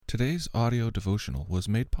Today's audio devotional was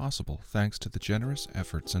made possible thanks to the generous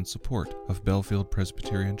efforts and support of Bellefield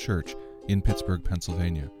Presbyterian Church in Pittsburgh,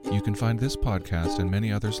 Pennsylvania. You can find this podcast and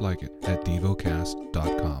many others like it at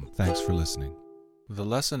Devocast.com. Thanks for listening. The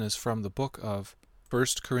lesson is from the book of 1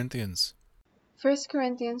 Corinthians. 1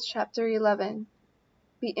 Corinthians chapter 11.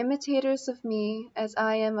 Be imitators of me as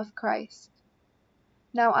I am of Christ.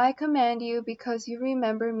 Now I command you because you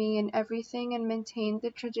remember me in everything and maintain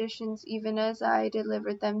the traditions even as I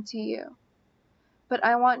delivered them to you. But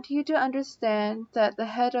I want you to understand that the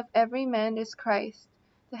head of every man is Christ,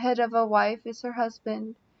 the head of a wife is her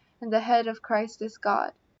husband, and the head of Christ is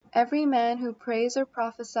God. Every man who prays or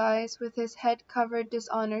prophesies with his head covered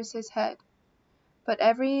dishonors his head. But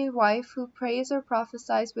every wife who prays or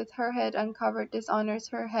prophesies with her head uncovered dishonors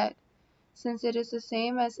her head, since it is the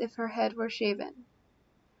same as if her head were shaven.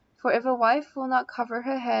 For if a wife will not cover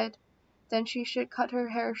her head, then she should cut her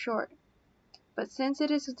hair short. But since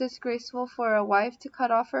it is disgraceful for a wife to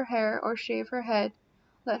cut off her hair or shave her head,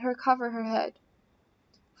 let her cover her head.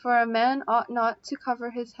 For a man ought not to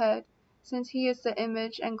cover his head, since he is the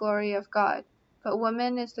image and glory of God, but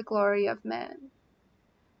woman is the glory of man.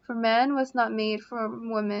 For man was not made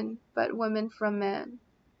from woman, but woman from man.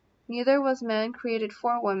 Neither was man created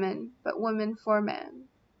for woman, but woman for man.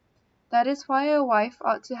 That is why a wife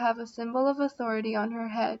ought to have a symbol of authority on her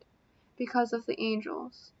head, because of the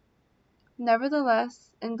angels.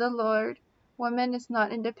 Nevertheless, in the Lord, woman is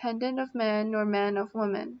not independent of man, nor man of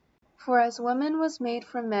woman. For as woman was made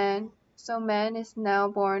from man, so man is now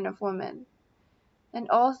born of woman. And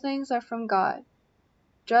all things are from God.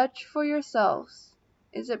 Judge for yourselves.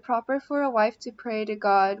 Is it proper for a wife to pray to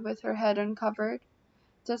God with her head uncovered?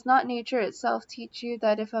 Does not nature itself teach you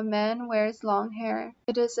that if a man wears long hair,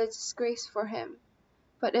 it is a disgrace for him?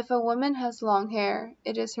 But if a woman has long hair,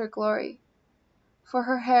 it is her glory. For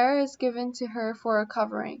her hair is given to her for a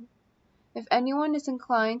covering. If anyone is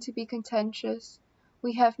inclined to be contentious,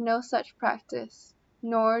 we have no such practice,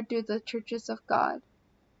 nor do the churches of God.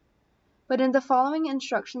 But in the following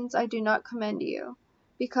instructions I do not commend you,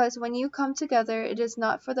 because when you come together it is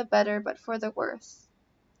not for the better but for the worse.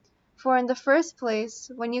 For in the first place,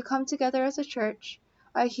 when you come together as a church,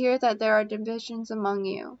 I hear that there are divisions among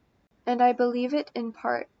you. And I believe it in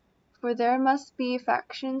part, for there must be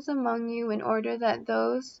factions among you in order that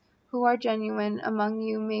those who are genuine among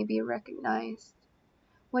you may be recognized.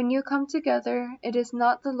 When you come together, it is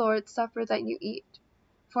not the Lord's Supper that you eat.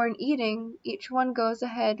 For in eating, each one goes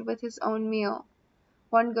ahead with his own meal.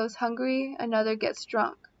 One goes hungry, another gets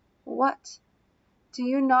drunk. What? Do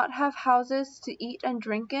you not have houses to eat and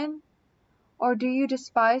drink in? Or do you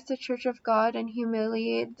despise the church of God and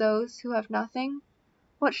humiliate those who have nothing?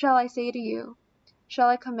 What shall I say to you? Shall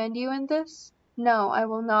I commend you in this? No, I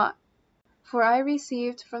will not. For I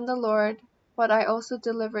received from the Lord what I also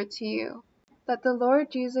delivered to you, that the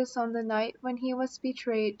Lord Jesus on the night when he was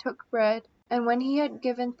betrayed took bread, and when he had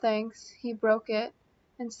given thanks, he broke it,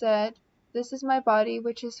 and said, This is my body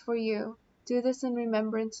which is for you. Do this in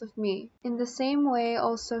remembrance of me. In the same way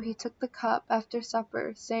also he took the cup after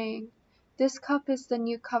supper, saying, This cup is the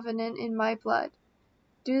new covenant in my blood.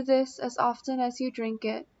 Do this as often as you drink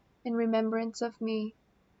it, in remembrance of me.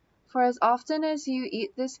 For as often as you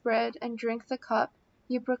eat this bread and drink the cup,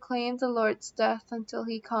 you proclaim the Lord's death until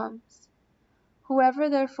he comes. Whoever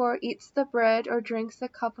therefore eats the bread or drinks the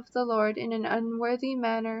cup of the Lord in an unworthy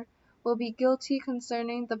manner will be guilty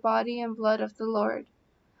concerning the body and blood of the Lord.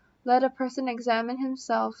 Let a person examine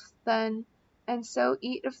himself, then, and so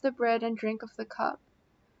eat of the bread and drink of the cup.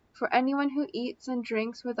 For anyone who eats and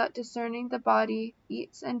drinks without discerning the body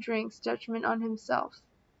eats and drinks judgment on himself.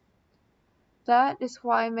 That is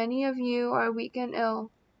why many of you are weak and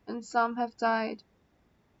ill, and some have died.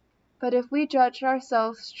 But if we judged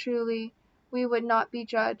ourselves truly, we would not be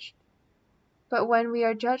judged. But when we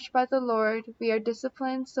are judged by the Lord, we are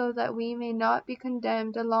disciplined so that we may not be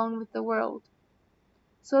condemned along with the world.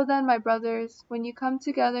 So then, my brothers, when you come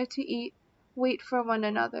together to eat, wait for one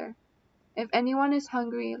another. If anyone is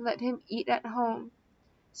hungry, let him eat at home,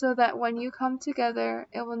 so that when you come together,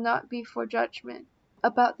 it will not be for judgment.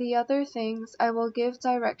 About the other things, I will give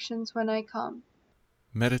directions when I come.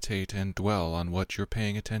 Meditate and dwell on what you're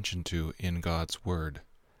paying attention to in God's Word.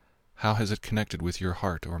 How has it connected with your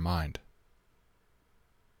heart or mind?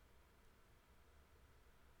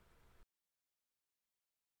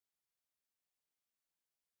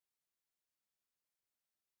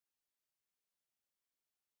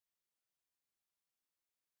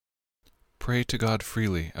 Pray to God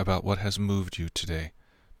freely about what has moved you today.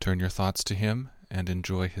 Turn your thoughts to Him and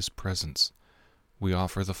enjoy His presence. We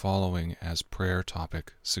offer the following as prayer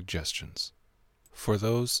topic suggestions. For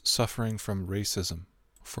those suffering from racism,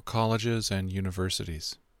 for colleges and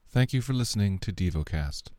universities. Thank you for listening to Devocast.